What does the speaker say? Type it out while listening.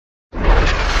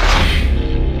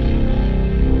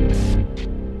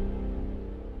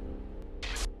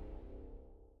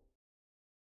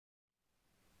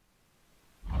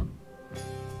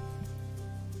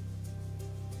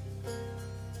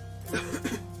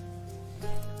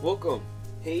Welcome.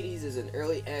 Hades is in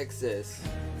early access,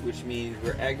 which means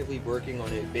we're actively working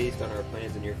on it based on our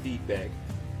plans and your feedback.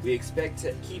 We expect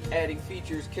to keep adding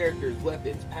features, characters,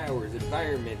 weapons, powers,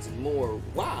 environments, and more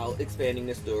while expanding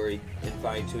the story and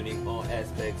fine-tuning all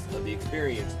aspects of the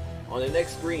experience. On the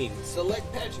next screen,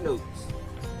 select patch notes.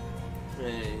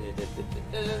 There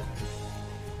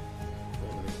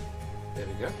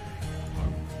we go.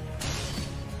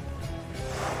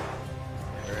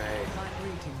 Alright. My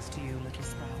greetings to you, little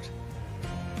sprout.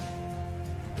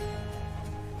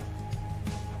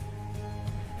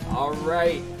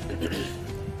 Alright.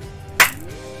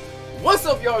 What's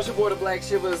up, y'all? It's your boy, the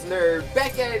BlackChivalrousNerd,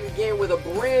 back at it again with a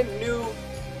brand new,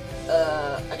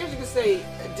 I guess you could say,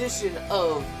 edition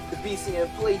of the BCN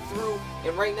playthrough.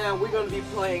 And right now, we're going to be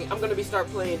playing, I'm going to start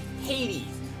playing Hades.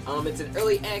 It's an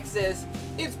early access.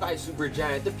 It's by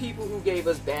Supergiant, the people who gave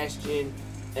us Bastion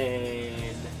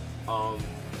and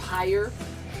Pyre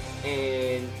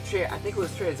and I think it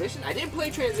was Transition. I didn't play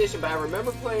Transition, but I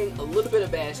remember playing a little bit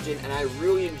of Bastion, and I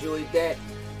really enjoyed that.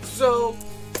 So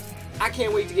I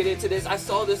can't wait to get into this. I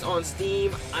saw this on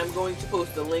Steam. I'm going to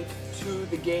post a link to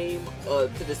the game,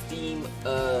 to the Steam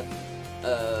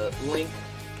link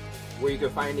where you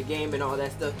can find the game and all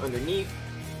that stuff underneath.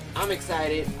 I'm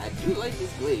excited. I do like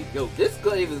this glaive. Yo, this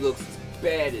glaive looks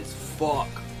bad as fuck.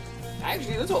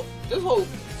 Actually, this whole,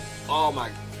 oh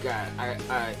my god.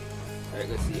 Alright,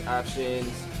 let's see.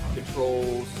 Options,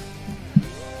 controls.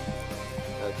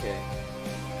 Okay.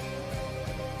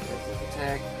 This is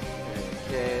attack, and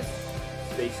cast,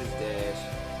 spaces dash.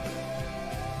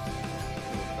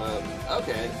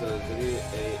 Okay, so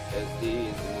WASD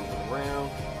is moving around.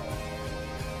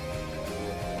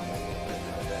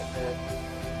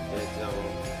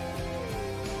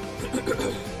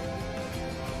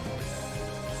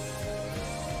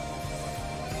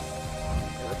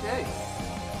 Okay.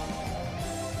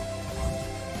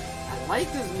 I like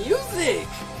this music.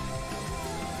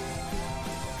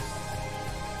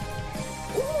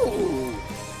 Ooh.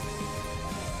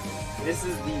 This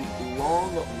is the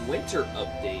long winter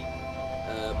update.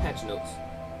 Patch notes.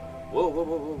 Whoa.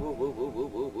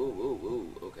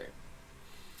 Okay.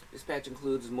 This patch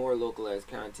includes more localized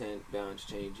content, balance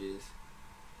changes,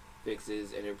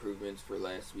 fixes, and improvements for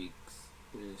last week's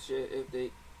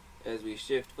update. As we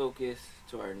shift focus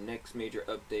to our next major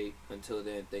update, until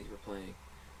then, thanks for playing.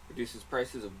 Reduces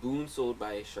prices of boons sold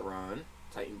by Sharon.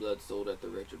 Titan blood sold at the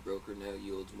Wretched Broker now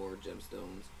yields more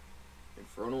gemstones.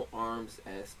 Infernal arms,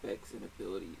 aspects, and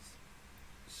abilities.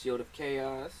 Shield of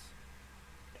Chaos.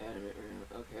 Adamant.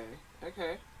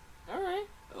 Okay. Alright.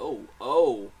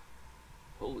 Oh.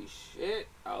 Holy shit.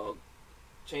 Oh.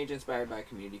 Change inspired by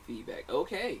community feedback.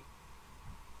 Okay.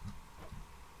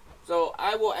 So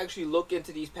I will actually look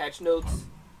into these patch notes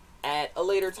at a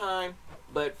later time,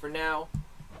 but for now,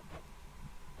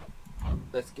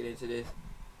 let's get into this.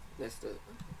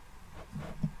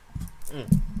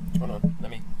 Hold on. Let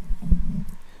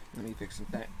me fix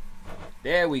that.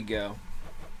 There we go.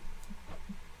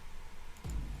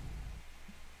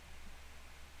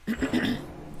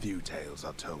 Few tales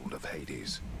are told of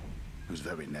Hades, whose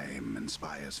very name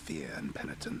inspires fear and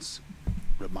penitence,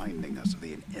 reminding us of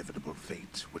the inevitable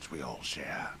fate which we all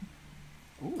share.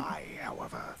 Ooh. I,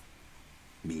 however,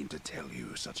 mean to tell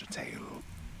you such a tale.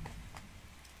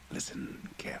 Listen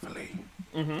carefully.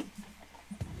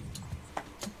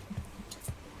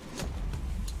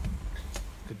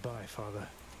 Goodbye, Father.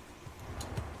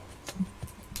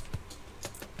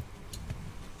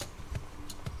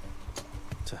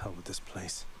 To hell with this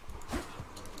place.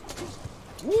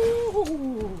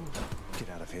 Woo! Get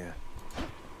out of here.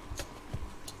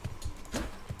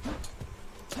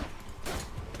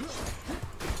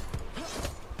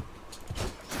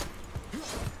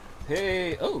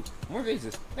 Hey, oh, more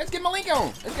vases. Let's get my link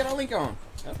on. Let's get our link on.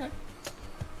 Okay.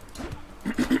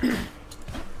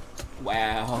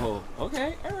 Wow.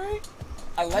 Okay, alright.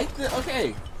 I like the,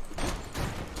 okay.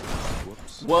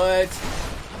 Whoops. What?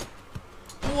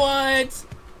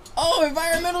 Oh,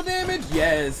 environmental damage?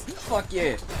 Yes. Fuck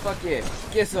yeah.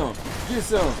 Get some.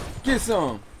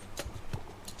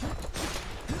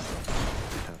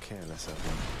 How careless of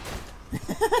him.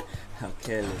 How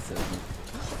careless of me.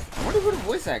 I wonder who the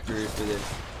voice actor is for this.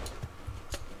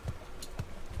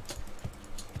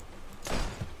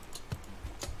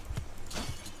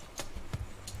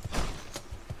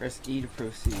 Press E to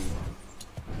proceed.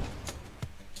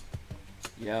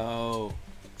 Yo,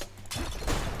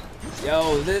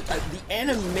 the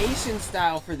animation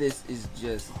style for this is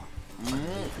just.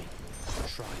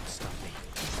 Try and stop me.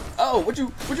 Oh, what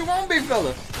you want, big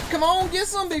fella? Come on, get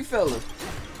some, big fella.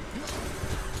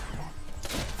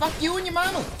 Fuck you and your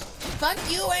mama. Fuck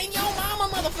you and your mama,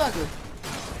 motherfucker.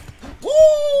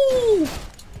 Woo!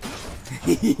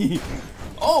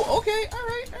 Oh, okay.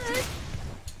 Alright, alright.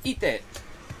 Eat that.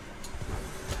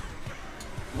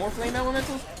 More flame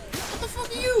elementals? What the fuck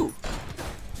are you?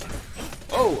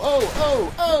 Oh, oh,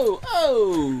 oh, oh,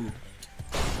 oh!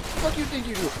 Fuck you think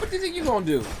you do? What do you think you gonna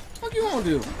do? Fuck you gonna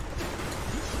do?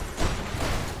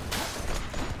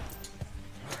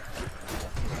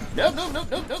 Nope, nope, nope,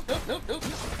 nope, nope, nope, nope, nope.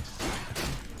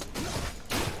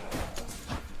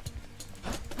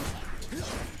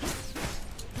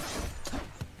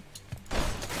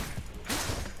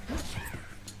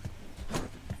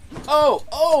 Oh,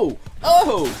 oh,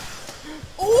 oh!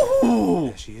 Ooh!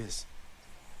 There she is.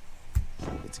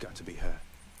 It's got to be her.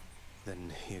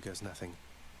 Then here goes nothing.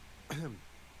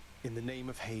 In the name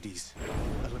of Hades,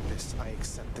 Olympus, I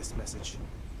accept this message.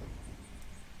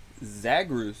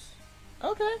 Zagrus.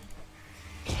 Okay.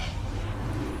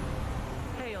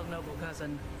 Hail, noble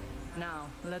cousin. Now,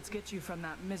 let's get you from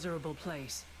that miserable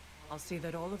place. I'll see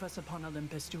that all of us upon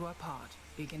Olympus do our part,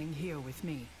 beginning here with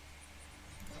me.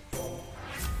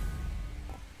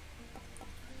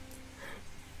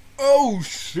 Oh,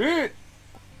 shit!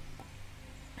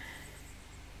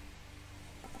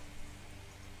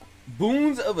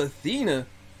 Boons of Athena.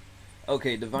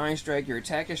 Okay, Divine Strike. Your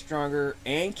attack is stronger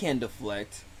and can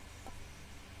deflect.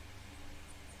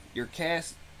 Your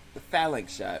cast, the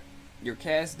Phalanx Shot. Your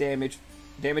cast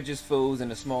damages foes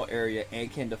in a small area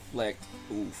and can deflect.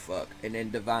 Ooh, fuck. And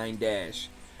then Divine Dash.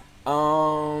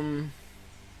 Divine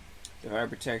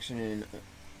Protection. And I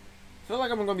feel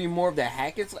like I'm gonna be more of the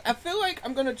Hackett. I feel like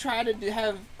I'm gonna try to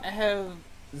have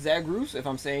Zagrus, if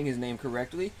I'm saying his name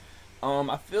correctly.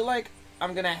 I feel like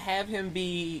I'm gonna have him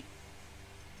be.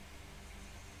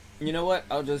 You know what?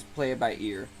 I'll just play it by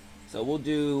ear. So we'll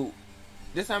do.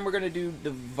 This time we're gonna do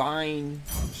Divine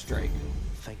Strike.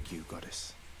 Thank you,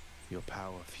 goddess. Your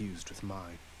power fused with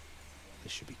mine.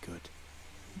 This should be good.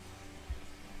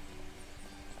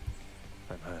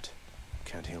 I'm hurt.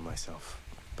 Can't heal myself,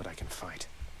 but I can fight.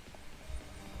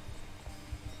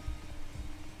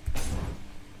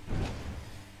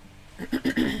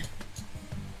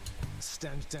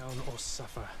 Stand down or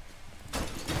suffer.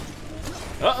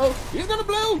 Uh-oh, he's gonna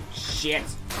blow! Shit!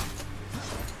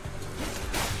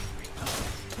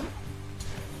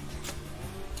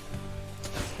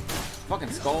 Fucking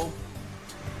skull.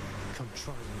 Come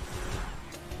try me.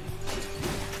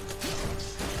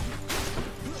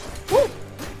 Woo!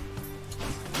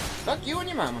 Fuck you and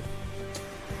your mama.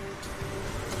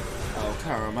 Oh,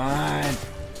 come on.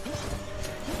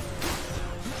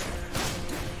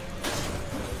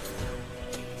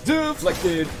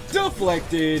 Deflected!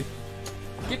 Deflected!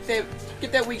 Get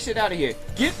that weak shit out of here.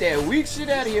 Get that weak shit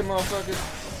out of here, motherfuckers.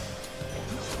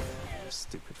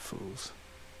 Stupid fools.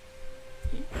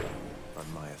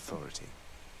 On my authority.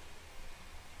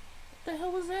 What the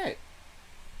hell was that?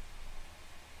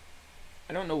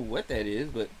 I don't know what that is,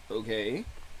 but okay.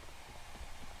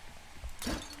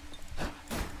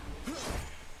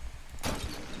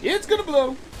 It's gonna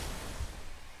blow.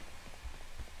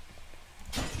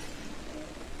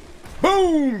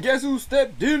 Boom! Guess who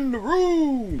stepped in the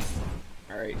room?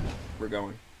 Alright, we're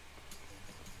going.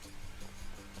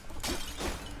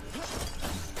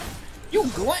 You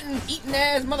glutton eating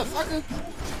ass motherfucker!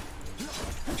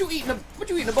 What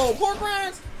you eating a bowl of pork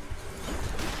rinds?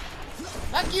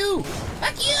 Fuck you!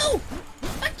 Fuck you!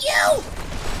 Fuck you!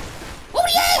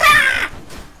 Hoo-yee-ha!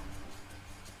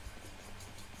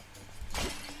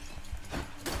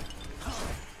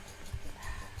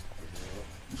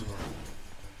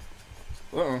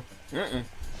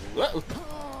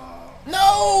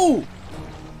 No!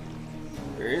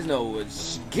 There is no.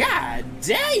 God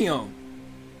damn!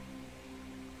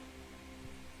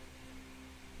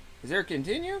 Is there a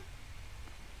continue?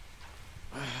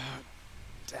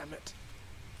 Damn it.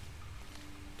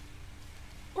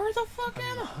 Where the fuck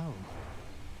am I? Home.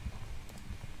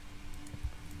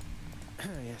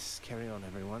 Yes, carry on,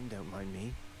 everyone. Don't mind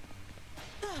me.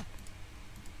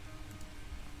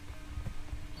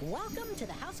 Welcome to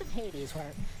the House of Hades,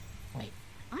 where... Wait,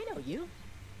 I know you.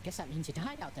 Guess that means you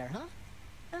died out there, huh?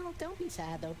 Well, don't be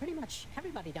sad, though. Pretty much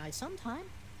everybody dies sometime.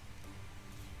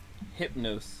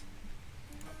 Hypnos.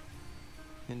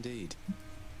 Indeed.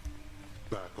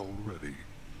 Back already.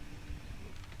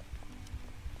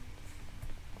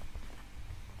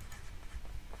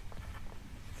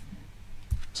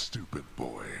 Stupid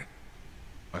boy.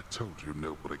 I told you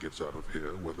nobody gets out of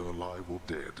here, whether alive or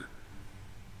dead.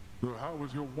 So how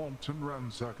was your wanton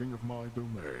ransacking of my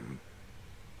domain?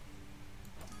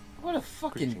 What a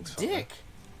fucking Greetings, dick! Father.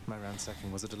 My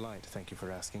ransacking was a delight, thank you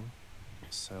for asking.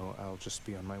 So I'll just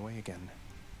be on my way again.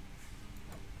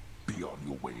 Be on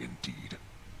your way indeed.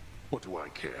 What do I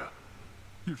care?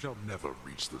 You shall never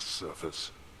reach the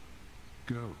surface.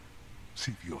 Go,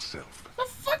 see for yourself. A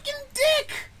fucking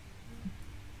dick!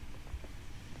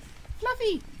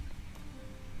 Fluffy!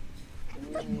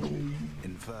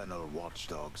 Infernal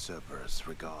watchdog Cerberus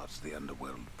regards the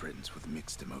underworld prince with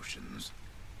mixed emotions,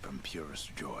 from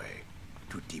purest joy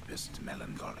to deepest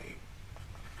melancholy.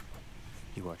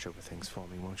 You watch over things for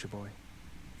me, won't you, boy?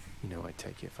 You know I'd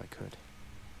take you if I could.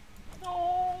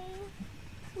 Oh,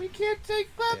 we can't take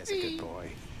There's a Puppy. good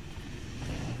boy.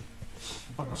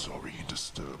 I'm sorry he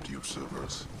disturbed you,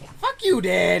 Cerberus. Fuck you,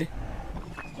 Dad.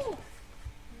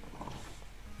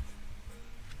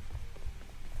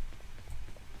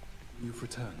 You've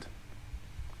returned.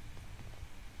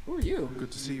 Who are you?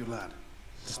 Good to see you, lad.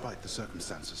 Despite the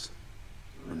circumstances.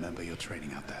 Remember your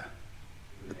training out there.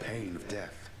 The pain of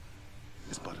death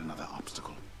is but another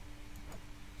obstacle.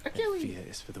 Achilles. Fear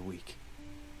is for the weak.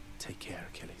 Take care,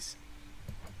 Achilles.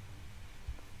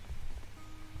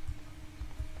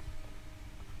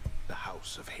 The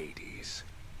House of Hades,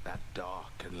 that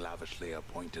dark and lavishly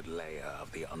appointed lair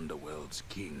of the underworld's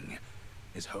king,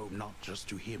 is home not just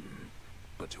to him,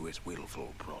 but to his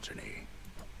willful progeny.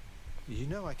 You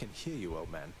know I can hear you,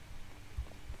 old man.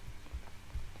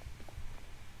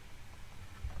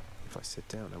 If I sit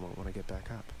down, I won't want to get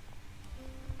back up.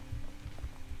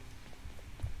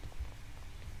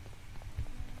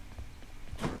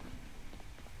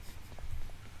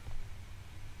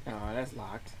 Oh, that's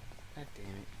locked. God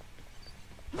damn it.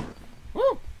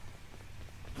 Woo!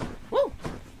 Woo!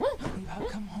 Woo! You have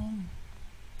come home.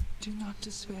 Do not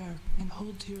despair and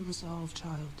hold to your resolve,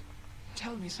 child.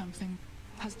 Tell me something.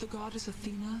 Has the goddess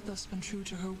Athena thus been true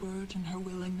to her word and her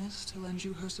willingness to lend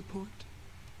you her support?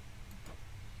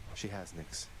 She has,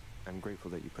 Nyx. I'm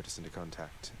grateful that you put us into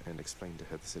contact and explained to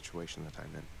her the situation that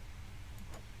I'm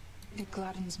in. It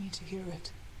gladdens me to hear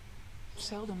it.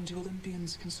 Seldom do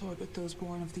Olympians consort with those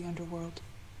born of the underworld.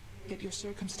 Yet your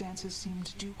circumstances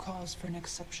seemed due cause for an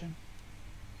exception.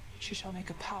 She shall make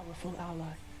a powerful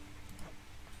ally.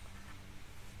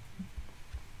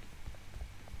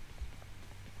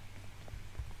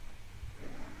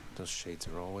 Those shades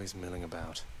are always milling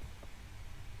about.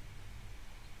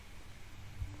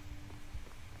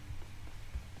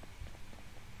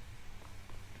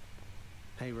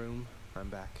 Hey, room. I'm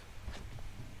back.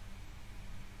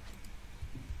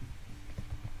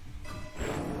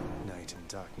 Night and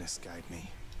darkness guide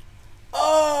me.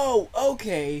 Oh,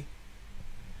 okay.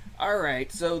 All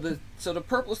right. So the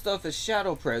purple stuff is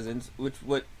shadow presence, which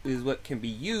what can be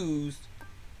used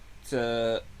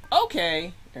to.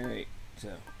 Okay. All right. So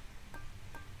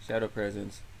shadow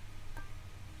presence.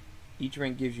 Each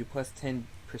rank gives you plus 10%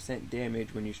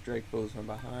 damage when you strike foes from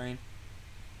behind.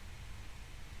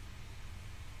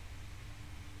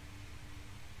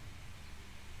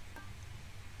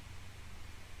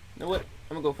 You know what?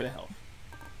 I'm gonna go for the health.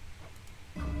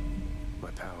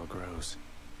 My power grows.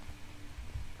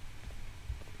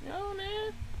 No,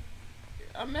 man.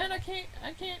 Man, I can't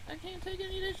take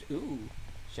any of this. Ooh,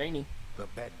 shiny. The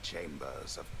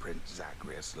bedchambers of Prince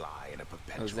Zagreus lie in a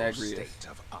perpetual Zagreus. state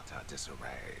of utter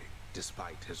disarray,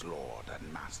 despite his lord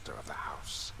and master of the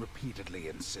house repeatedly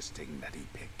insisting that he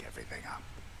pick everything up.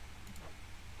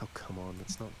 Oh, come on.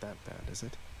 It's not that bad, is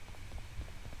it?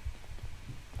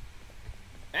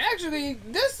 Actually,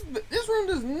 this room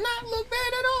does not look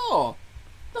bad at all.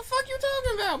 The fuck you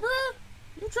talking about, bruh?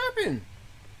 You tripping?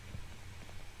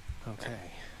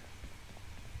 Okay.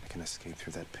 I can escape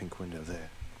through that pink window there.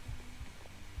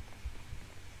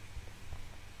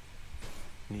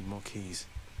 Need more keys.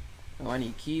 Oh, I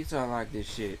need keys to unlock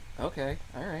this shit. Okay,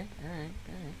 alright.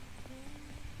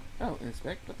 Oh,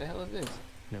 inspect? What the hell is this?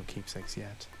 No keepsakes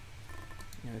yet.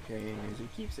 Okay, and here's your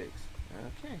keepsakes.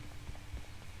 Okay.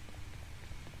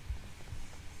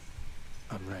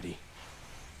 I'm ready.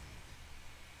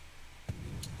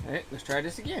 Alright, let's try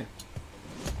this again.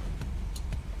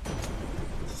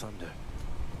 Thunder.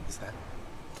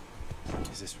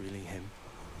 Is this really him?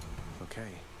 Okay.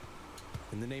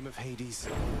 In the name of Hades,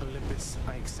 Olympus,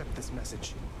 I accept this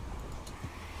message.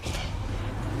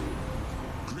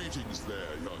 Greetings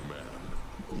there, young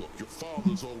man. Look, your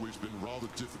father's always been rather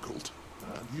difficult,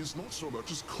 and he is not so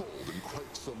much as called in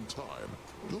quite some time.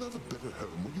 You'll have a better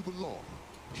home where you belong,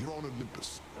 here on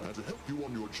Olympus, and to help you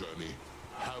on your journey,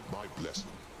 have my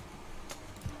blessing.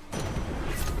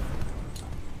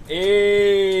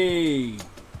 Hey!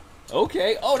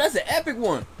 Okay. Oh, that's an epic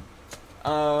one.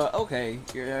 Okay.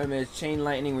 Your damage chain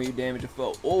lightning where you damage a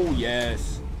foe. Oh,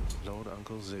 yes. Lord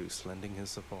Uncle Zeus lending his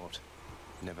support.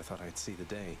 Never thought I'd see the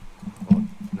day. Or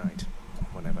night.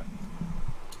 Whenever.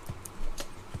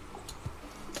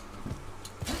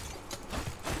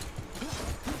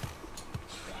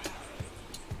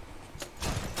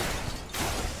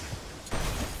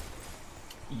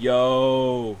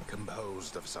 Yo.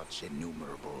 Composed of such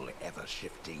innumerable,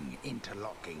 ever-shifting,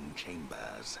 interlocking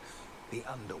chambers, the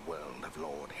underworld of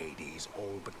Lord Hades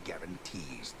all but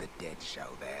guarantees the dead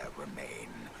shall there remain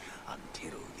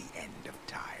until the end of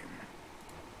time.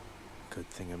 Good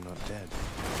thing I'm not dead.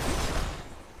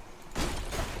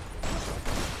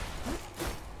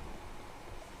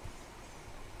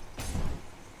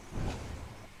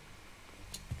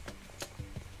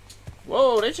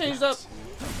 Whoa, they changed up.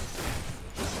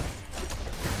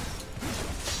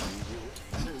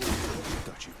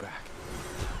 Got you back.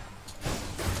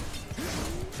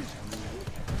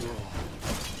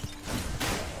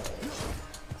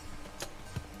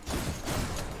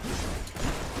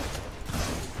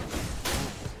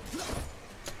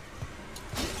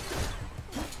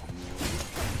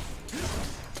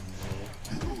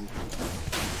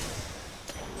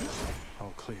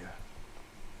 All clear.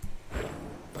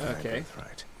 Okay.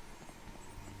 Right.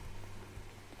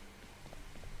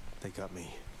 They got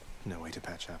me. No way to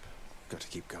patch up. Got to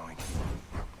keep going.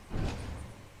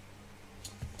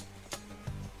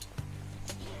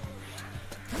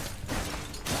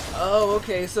 Oh,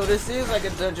 okay. So this is like a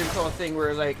dungeon crawl thing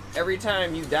where like every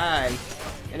time you die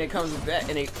and it comes back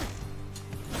and it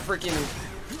freaking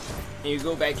and you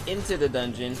go back into the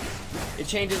dungeon, it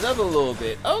changes up a little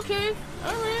bit. Okay.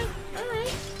 All right. All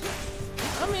right.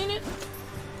 I'm in it.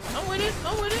 I'm with it.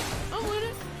 I'm with it. I'm with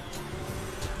it.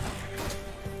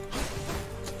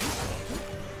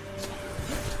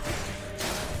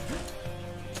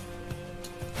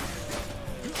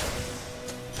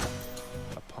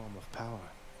 A palm of power.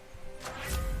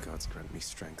 Gods grant me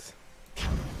strength.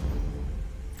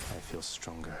 I feel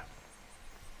stronger.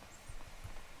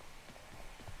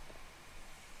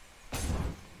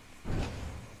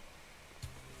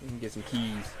 We can get some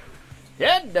keys.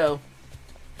 Head though.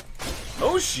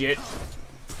 Oh shit.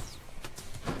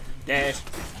 Dash.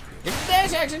 Take the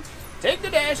dash action. Take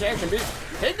the dash action,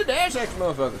 bitch. Take the dash action,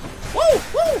 motherfucker. Woo!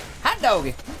 Woo! Hot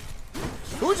doggy.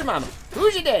 Who's your mama?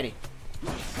 Who's your daddy?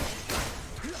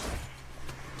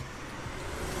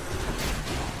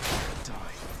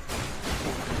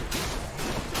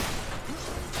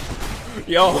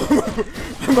 Yo,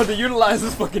 I'm about to utilize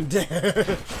this fucking dash.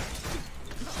 A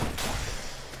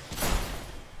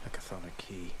chthonic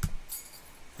key.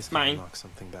 This Mine. might unlock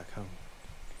something back home.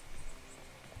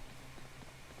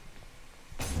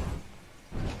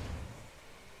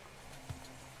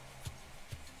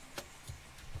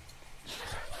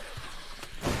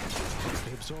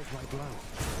 They absorbed my blow.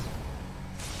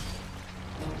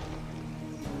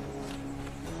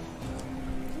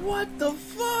 What the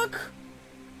fuck?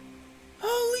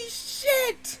 Holy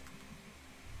shit!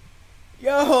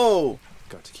 Yo!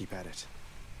 Got to keep at it.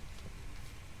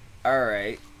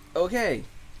 Alright. Okay.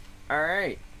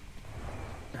 Alright.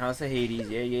 House of Hades.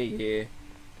 Yeah, yeah, yeah.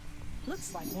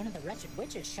 Looks like one of the wretched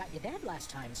witches shot you dead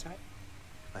last time, sir.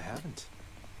 I haven't.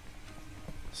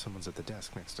 Someone's at the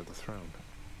desk next to the throne.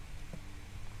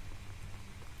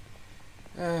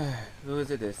 Who is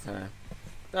it this time?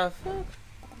 The fuck?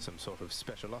 Some sort of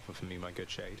special offer for me, my good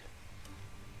shade.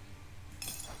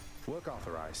 Work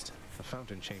authorized. A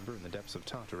fountain chamber in the depths of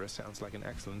Tartarus sounds like an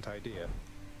excellent idea.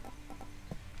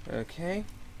 Okay.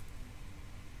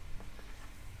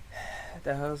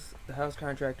 The house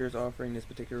contractor is offering this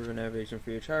particular renovation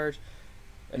free of charge.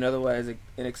 An otherwise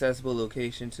inaccessible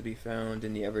location to be found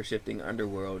in the ever-shifting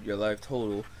underworld. Your life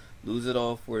total. Lose it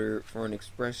all for an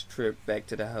express trip back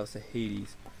to the House of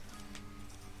Hades.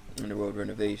 Underworld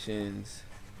renovations.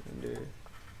 Under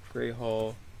Grey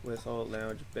Hall, West Hall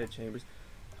Lounge, bed chambers.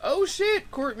 Oh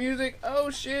shit! Court music. Oh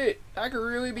shit! I could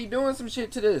really be doing some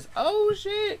shit to this. Oh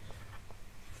shit!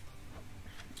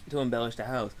 To embellish the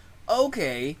house.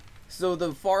 Okay. So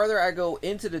the farther I go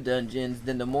into the dungeons,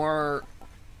 then the more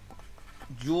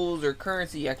jewels or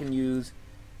currency I can use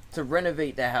to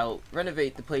renovate the house,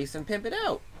 renovate the place, and pimp it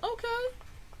out. Okay.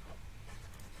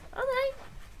 Alright.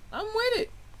 I'm with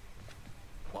it.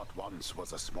 What once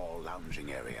was a small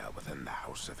lounging area within the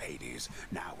House of Hades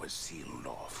now is sealed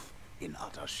off, in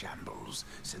utter shambles,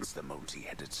 since the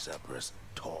multi-headed Cerberus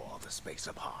tore the space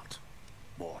apart,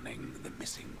 warning the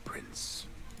missing prince.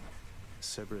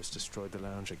 Cerberus destroyed the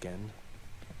lounge again?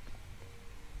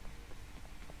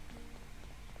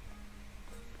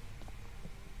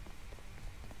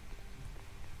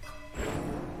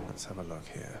 Let's have a look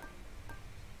here.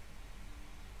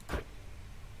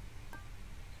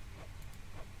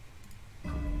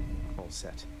 All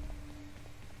set.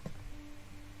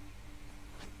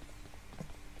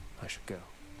 I should go.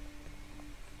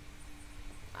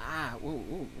 Ah,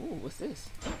 ooh, what's this?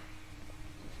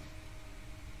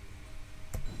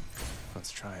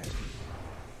 Let's try it.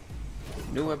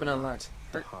 New weapon unlocked.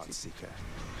 The Heart Seeker.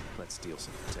 Let's deal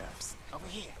some depths. Over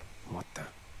here. What the?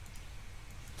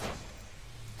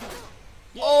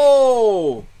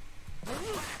 Oh!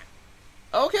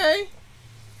 Okay.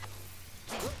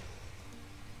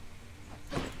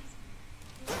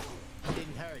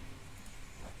 Didn't hurt.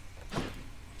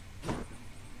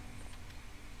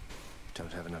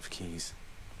 Don't have enough keys.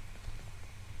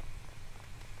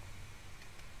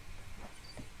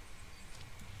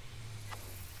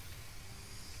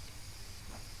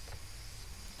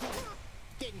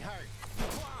 Didn't hurt.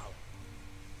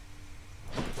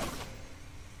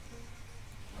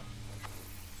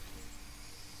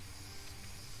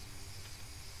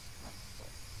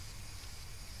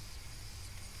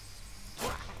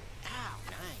 Ow,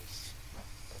 nice.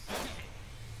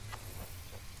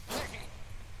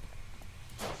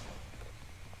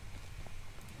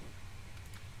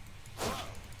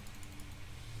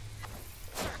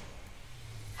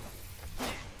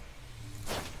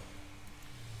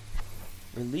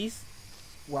 Release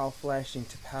while flashing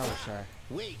to power shot.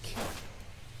 Weak.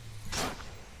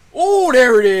 Oh,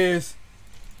 there it is.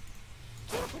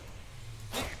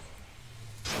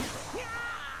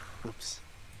 Oops.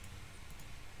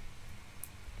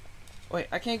 Wait,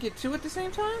 I can't get two at the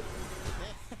same time?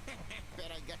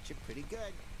 Bet I got you pretty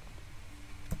good.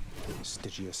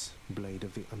 Stygius, blade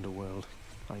of the underworld.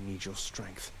 I need your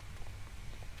strength.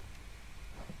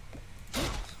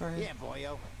 Sorry. Yeah,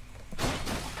 boyo.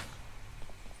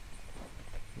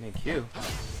 Thank you.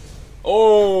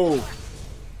 Oh!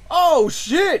 Oh,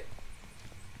 shit!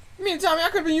 You mean to tell me I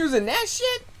could have been using that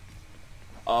shit?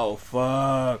 Oh,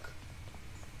 fuck.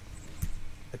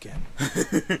 Again.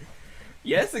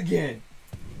 Yes, again.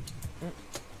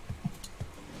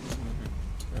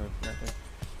 That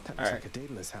All looks right. like a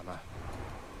Daedalus hammer.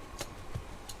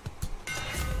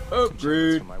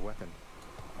 Upgrade. For my weapon.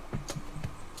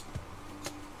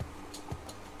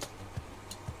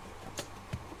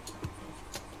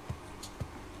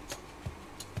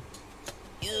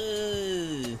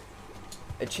 Ugh.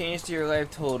 A change to your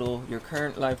life total. Your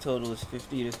current life total is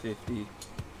 50 to 50.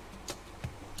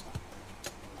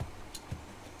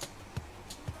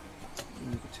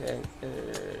 Attack.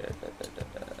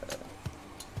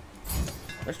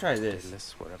 Let's try this.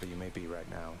 Daedalus, wherever you may be right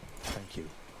now. Thank you.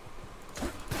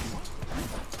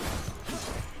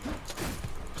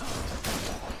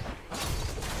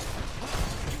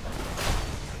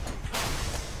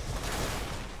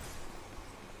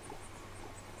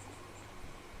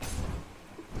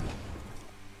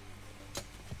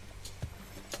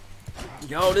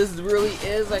 Yo, this really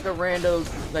is like a random,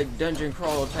 like dungeon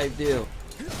crawl type deal.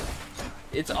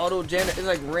 It's it's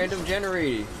like random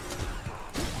generated.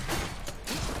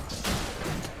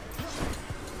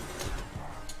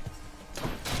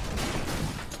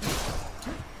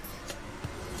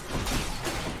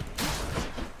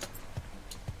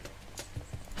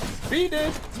 Speed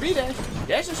dash,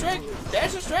 dash and strike,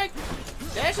 dash and strike,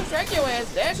 dash and strike your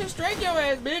ass, dash and strike your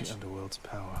ass, bitch. The underworld's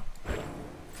power.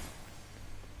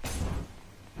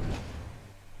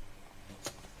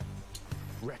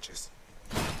 Wretches.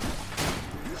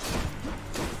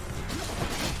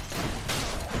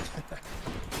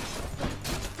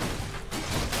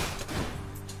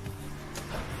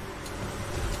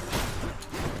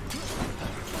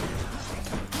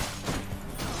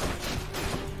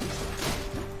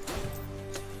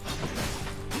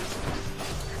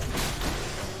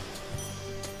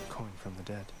 Coin from the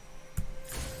dead.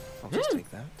 I'll just take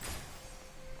that.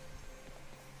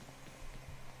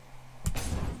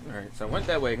 Alright, so I went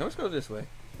that way. Let's go this way.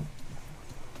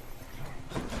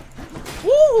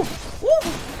 Woo! Woo!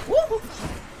 Woo!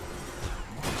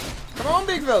 Come on,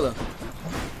 big fella.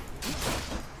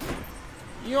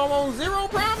 You almost zero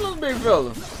problems, big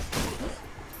fella.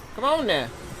 Come on now.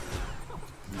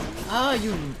 Ah,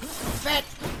 you fat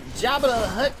Jabba the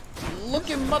Hutt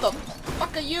looking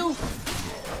motherfucker, you.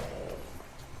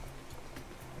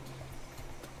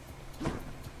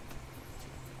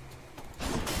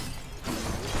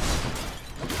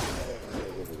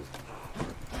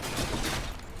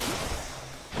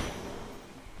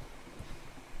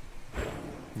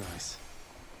 Nice.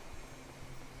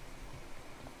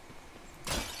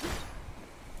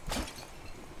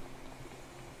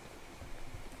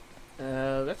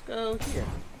 Let's go here.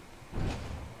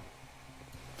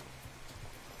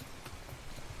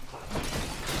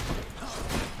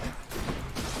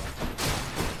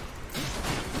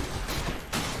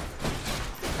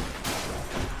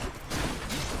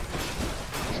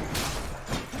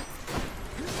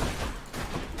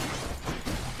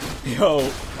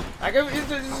 Yo, I go. This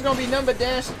is gonna be number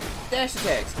dash attacks.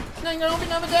 It's not gonna be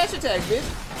number dash attacks, bitch.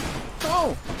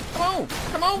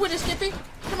 Come on with it, Skippy.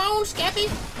 Come on, Scappy.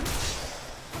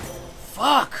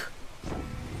 Fuck.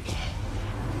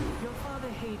 Your father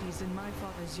Hades and my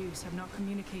father Zeus have not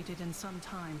communicated in some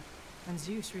time, and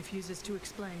Zeus refuses to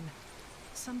explain.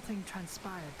 Something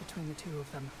transpired between the two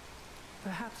of them.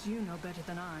 Perhaps you know better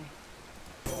than I.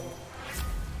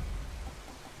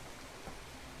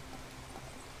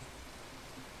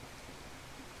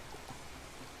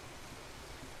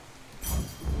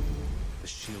 The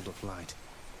shield of light.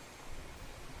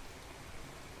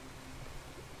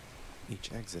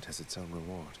 Each exit has its own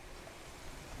reward.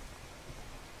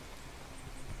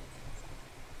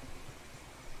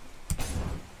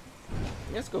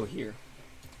 Let's go here.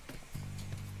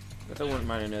 But I wouldn't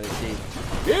mind another key.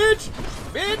 Bitch!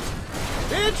 Bitch!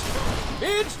 Bitch!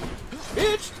 Bitch!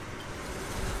 Bitch!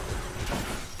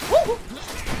 Woo!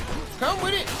 Come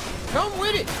with it! Come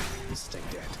with it! Stay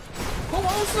dead. Who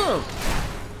wants some?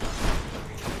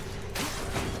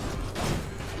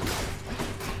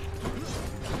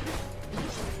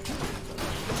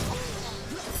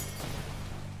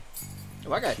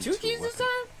 Oh, I got two keys this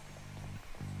time?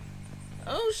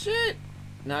 Oh shit!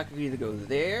 Now I could either go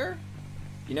there.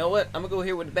 You know what? I'm gonna go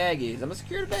here where the bag is. I'm gonna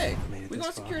secure the bag. We're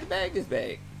gonna secure the bag. This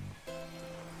bag.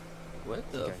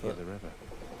 What the fuck? The river.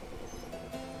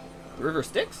 The river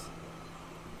Styx?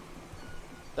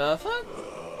 The fuck?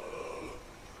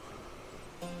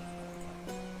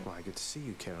 Why, good to see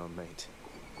you, Carol, mate.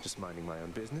 Just minding my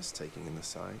own business, taking in the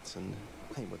sights, and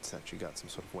hey, what's that? You got some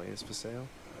sort of wares for sale?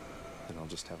 Then I'll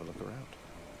just have a look around.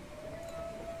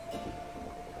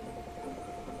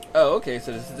 Oh, okay,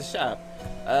 so this is the shop.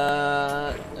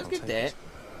 Let's get that.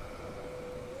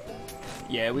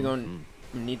 Yeah, we're gonna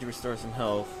need to restore some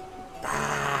health.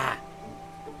 Ah!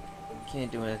 Can't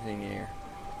do anything here.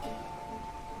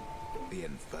 The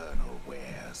infernal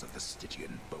wares of the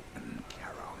Stygian boatman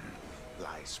Charon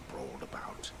lie sprawled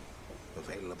about,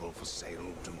 available for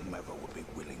sale to whomever would be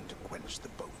willing to quench the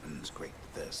boatman's great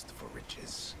thirst for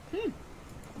riches.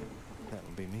 That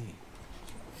would be me.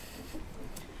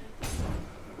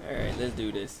 Alright, let's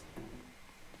do this.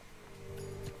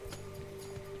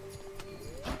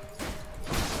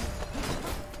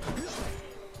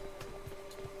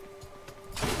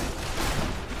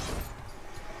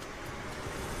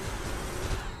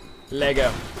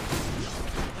 Lego.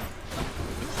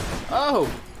 Oh,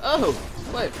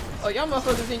 what? Oh, y'all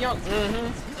motherfuckers in y'all.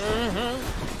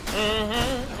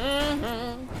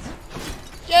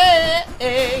 Yeah.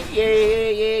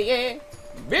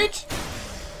 Bitch.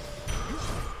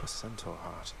 A centaur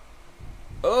heart.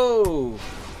 Oh.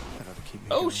 That ought to keep me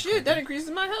Oh going shit, that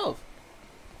increases my health.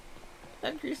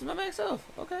 That increases my max health.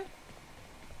 Okay.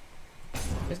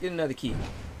 Let's get another key.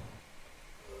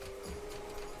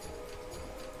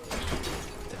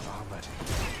 They're armored.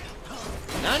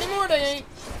 Not anymore, they ain't.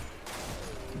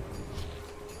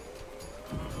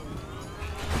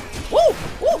 Woo!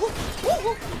 Woo! Woo!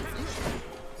 Woo!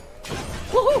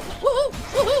 Woo! Woo!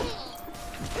 Woo!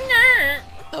 Nah.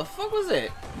 The fuck was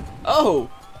it? Oh!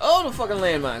 Oh, the fucking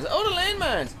landmines! Oh, the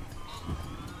landmines!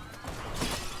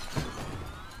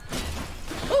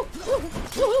 Woo! Woo!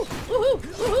 Woo! Woo!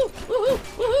 Woo! Woo!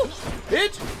 Woo!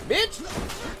 Bitch! Bitch!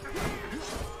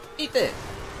 Eat that!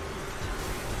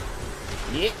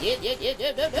 Yep.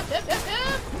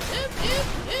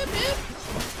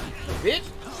 Bitch!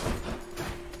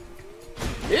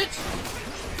 Bitch!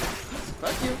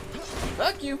 Fuck you!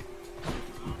 Fuck you!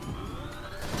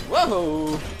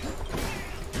 Whoa!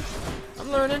 I'm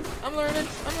learning.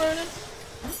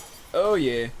 Oh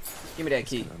yeah. Give me that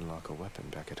key. Unlock a weapon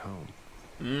back at home.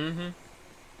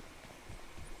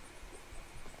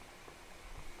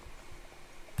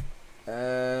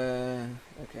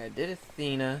 Okay, I did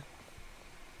Athena.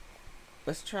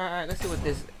 Let's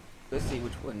see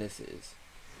which one this is.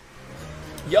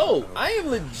 Yo, I am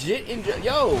legit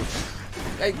yo.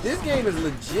 Like, this game is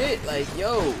legit. Like,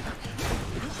 yo.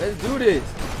 Let's do this.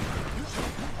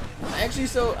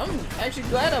 I'm actually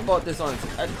glad I bought this I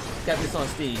got this on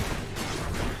Steam.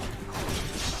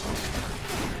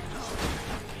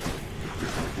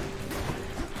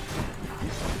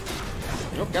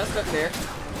 Nope, got stuck there.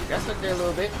 Got stuck there a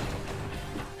little bit.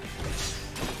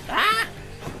 Ah!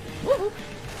 Woohoo!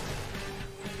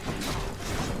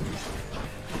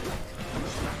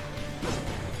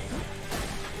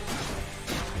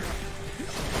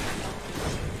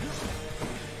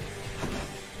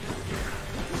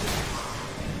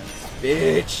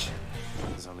 Bitch!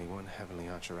 There's only one heavenly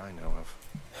archer I know of.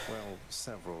 Well,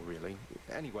 several, really.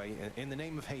 Anyway, in the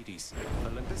name of Hades,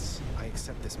 Olympus, I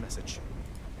accept this message.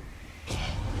 I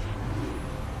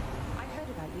heard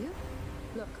about you.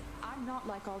 Look, I'm not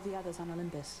like all the others on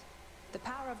Olympus. The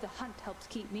power of the hunt helps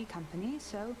keep me company,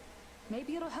 so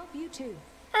maybe it'll help you too.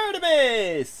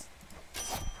 Artemis!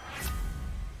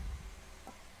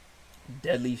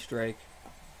 Deadly strike.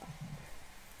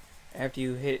 After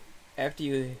you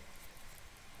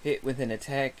hit with an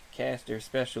attack, caster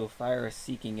special, fire a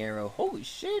seeking arrow. Holy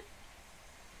shit!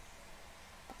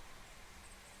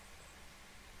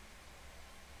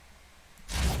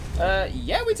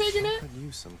 Yeah, we taking that? Could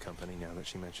use some company now that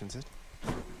she mentions it.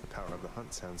 The power of the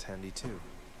hunt sounds handy too.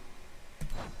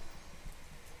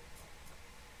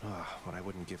 Ah, what I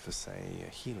wouldn't give for, say, a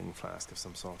healing flask of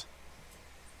some sort.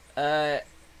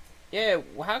 Yeah,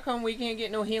 how come we can't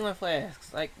get no healing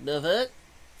flasks? Like, the fuck?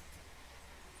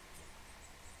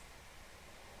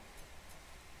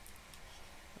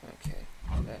 Okay,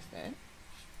 so that's that.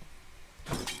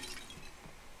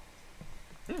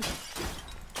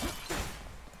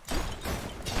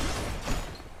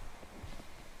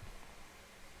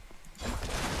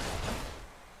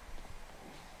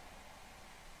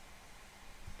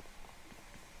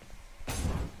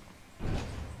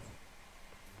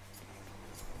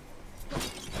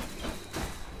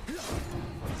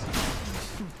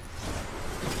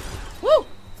 Woo!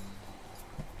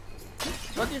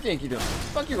 What you think you're doing?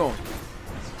 Fuck you going?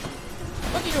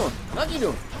 What you doing? What you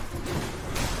doing?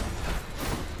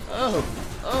 Oh,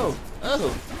 oh,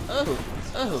 oh, oh,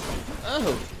 oh,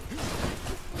 oh.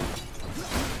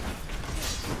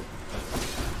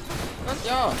 Fuck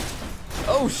y'all.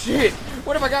 Oh shit!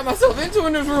 What have I got myself into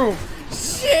in this room?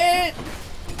 Shit!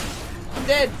 I'm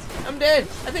dead. I'm dead.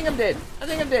 I think I'm dead. I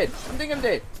think I'm dead. I think I'm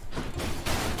dead.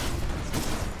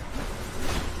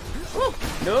 Woo.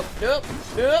 Nope, nope,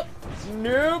 nope,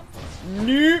 nope,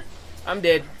 nope. I'm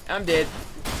dead. I'm dead.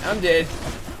 I'm dead.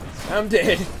 I'm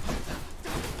dead.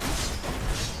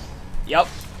 Yup.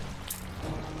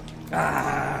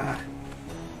 Ah.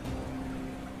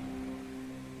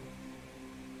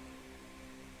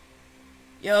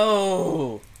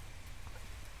 Yo.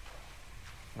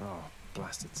 Oh,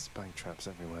 blasted spike traps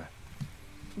everywhere.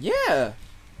 Yeah.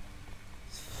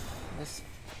 That's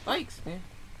spikes, man.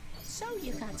 So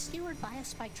you got skewered by a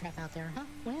spike trap out there, huh?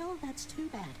 Well, that's too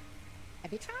bad.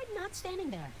 Have you tried not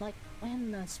standing there, like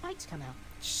when the spikes come out?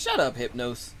 Shut up,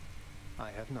 Hypnos.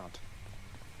 I have not.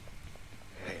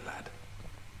 Hey, lad.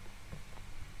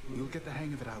 You'll get the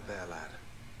hang of it out there, lad.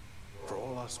 For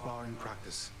all our sparring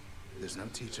practice, there's no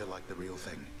teacher like the real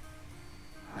thing.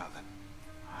 Now then,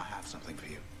 I have something for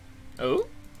you. Oh?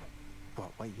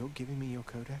 What, wait, you're giving me your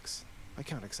codex? I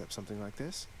can't accept something like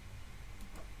this.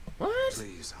 What?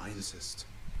 Please, I insist.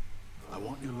 I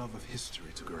want your love of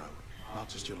history to grow, not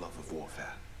just your love of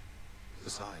warfare.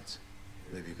 Besides,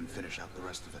 maybe you can finish out the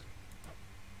rest of it.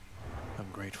 I'm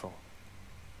grateful.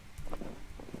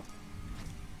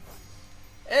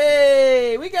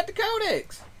 Hey, we got the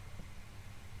codex.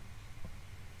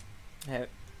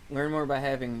 Learn more by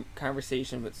having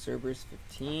conversation with Cerberus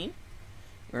 15.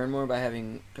 Learn more by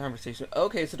having conversation.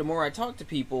 Okay, so the more I talk to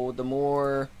people, the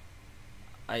more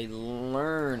I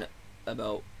learn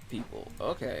about people.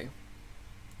 Okay.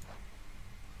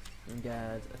 And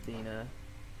gods, Athena,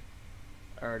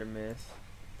 Artemis,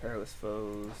 perilous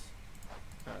foes.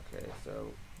 Okay,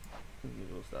 so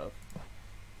usual stuff.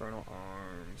 Infernal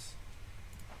arms.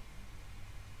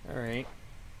 Alright.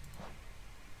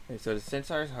 Okay, so the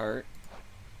Centaur's Heart,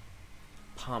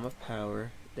 Palm of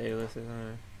Power, Daedalus is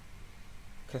on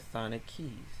Chthonic Keys.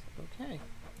 Okay.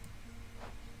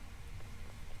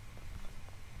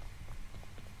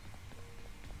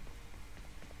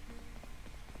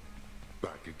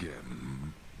 Back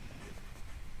again.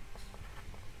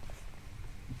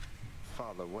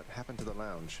 Father, what happened to the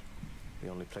lounge? The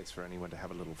only place for anyone to have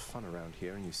a little fun around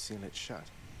here, and you seal it shut.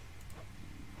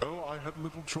 Oh, I had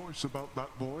little choice about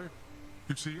that, boy.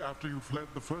 You see, after you fled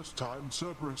the first time,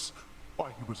 Cerberus,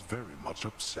 why, he was very much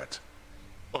upset.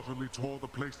 Utterly tore the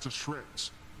place to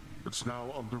shreds. It's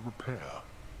now under repair.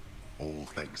 All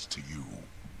thanks to you.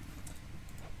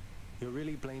 You're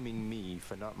really blaming me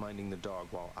for not minding the dog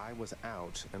while I was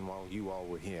out and while you all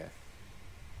were here.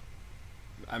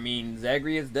 I mean,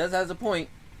 Zagreus does has a point.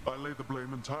 I lay the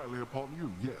blame entirely upon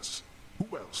you, yes.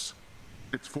 Who else?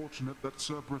 It's fortunate that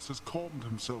Cerberus has calmed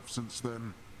himself since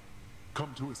then.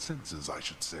 Come to his senses, I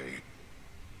should say.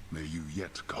 May you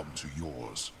yet come to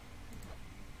yours.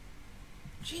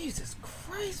 Jesus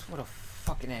Christ, what a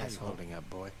fucking How you asshole. holding up,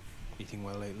 boy? Eating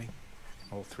well lately?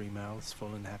 All three mouths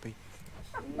full and happy?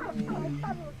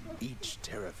 Each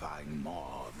terrifying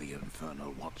maw of the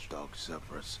infernal watchdog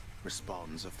Cerberus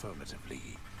responds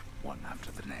affirmatively, one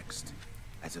after the next,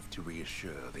 as if to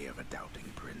reassure the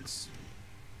ever-doubting prince.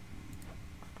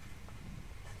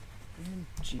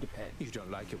 Cheetah pet. You don't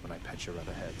like it when I pet your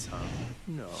other heads, huh?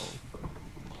 No.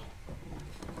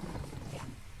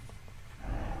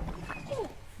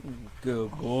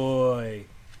 Good boy.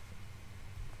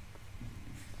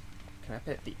 Can I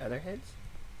pet the other heads?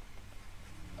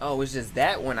 Oh, it's just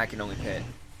that one I can only pet.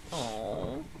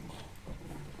 Oh.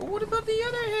 But what about the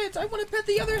other heads? I want to pet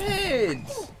the other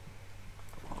heads.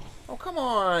 Oh, come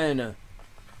on.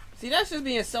 See, that's just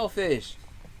being selfish.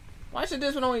 Why should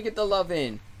this one only get the love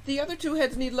in? The other two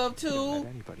heads need love too. You don't let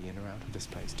anybody in or out of this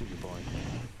place, do you, boy?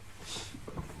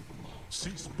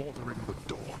 Cease bothering the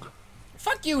dog.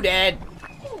 Fuck you, Dad.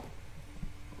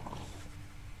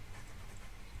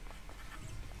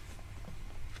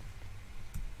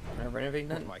 Can I renovate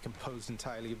nothing? Am I composed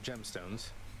entirely of gemstones?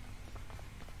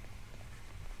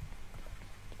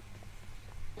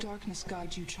 Darkness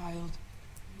guide you, child.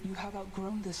 You have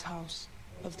outgrown this house.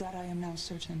 Of that I am now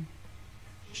certain.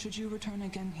 Should you return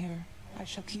again here, I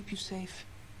shall keep you safe.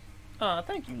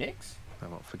 Thank you, Nyx. I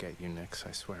won't forget you, Nyx,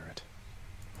 I swear it.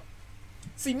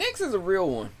 See, Nyx is a real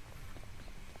one.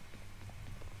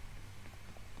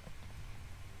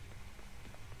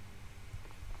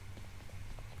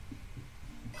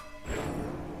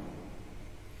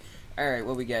 Alright,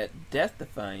 what we got? Death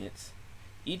Defiance.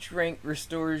 Each rank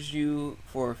restores you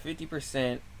for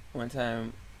 50% one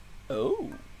time.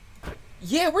 Oh.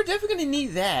 Yeah, we're definitely gonna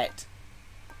need that.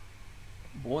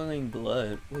 Boiling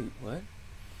Blood. Wait, what?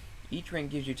 Each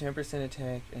rank gives you 10%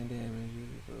 attack and damage.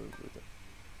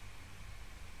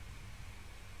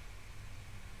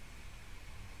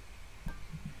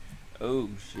 Oh,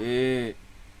 shit.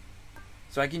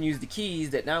 So I can use the keys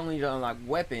that not only unlock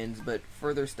weapons, but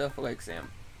further stuff like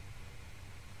Sam.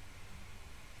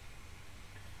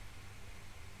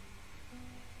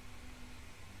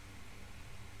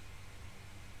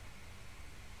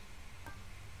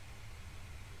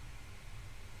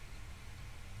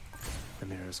 The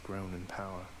mirror's grown in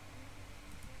power.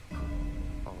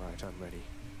 All right, I'm ready.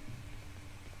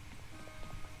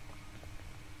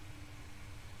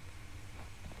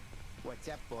 What's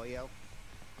up, boyo?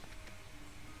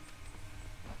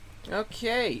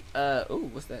 Okay, ooh,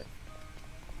 what's that?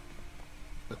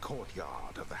 The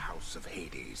courtyard of the House of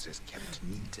Hades is kept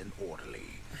neat and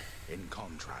orderly, in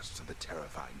contrast to the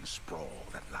terrifying sprawl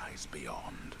that lies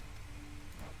beyond.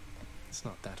 It's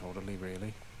not that orderly,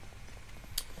 really.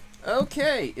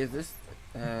 Okay, is this,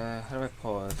 how do I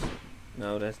pause?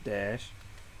 No, that's dash.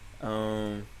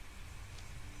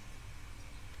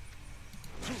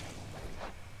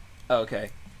 Okay.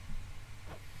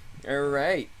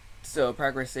 Alright, so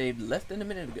progress saved less than a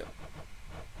minute ago.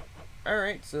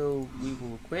 Alright, so we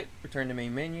will quit, return to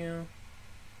main menu.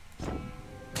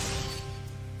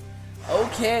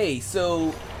 Okay,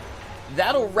 so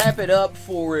that'll wrap it up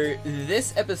for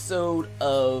this episode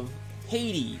of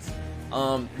Hades,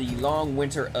 the long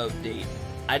winter update.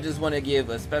 I just want to give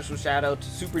a special shout out to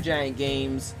Supergiant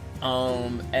Games.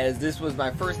 As this was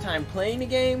my first time playing the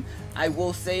game, I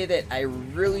will say that I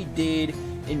really did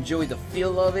enjoy the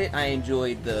feel of it. I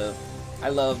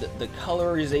loved the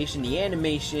colorization, the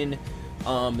animation,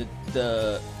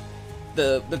 the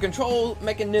control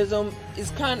mechanism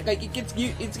is kind of like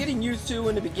it's getting used to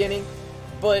in the beginning,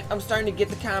 but I'm starting to get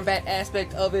the combat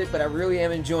aspect of it. But I really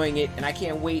am enjoying it, and I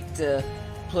can't wait to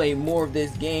play more of this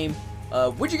game.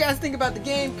 What you guys think about the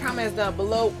game? Comments down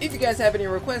below. If you guys have any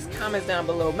requests, comments down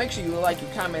below. Make sure you like, you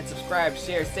comment, subscribe,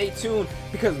 share. Stay tuned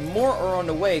because more are on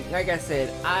the way. Like I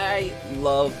said, I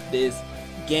love this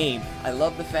game. I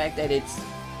love the fact that it's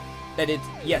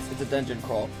yes, it's a dungeon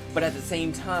crawl, but at the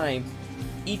same time,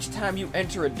 each time you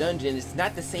enter a dungeon, it's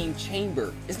not the same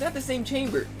chamber. It's not the same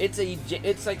chamber. It's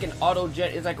like an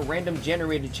it's like a random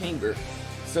generated chamber.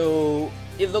 So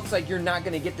it looks like you're not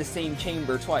gonna get the same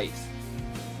chamber twice.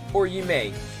 Or you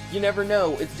may. You never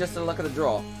know. It's just the luck of the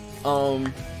draw.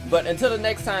 But until the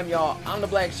next time, y'all, I'm the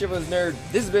BlackChivalrousNerd.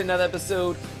 This has been another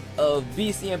episode of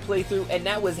BCN playthrough, and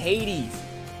that was Hades.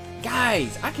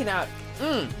 Guys, I cannot.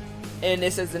 And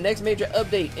it says the next major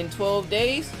update in 12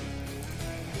 days.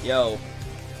 Yo,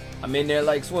 I'm in there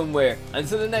like swimwear.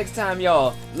 Until the next time,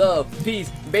 y'all. Love,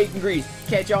 peace, bacon grease.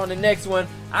 Catch y'all on the next one.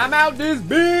 I'm out this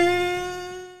bitch.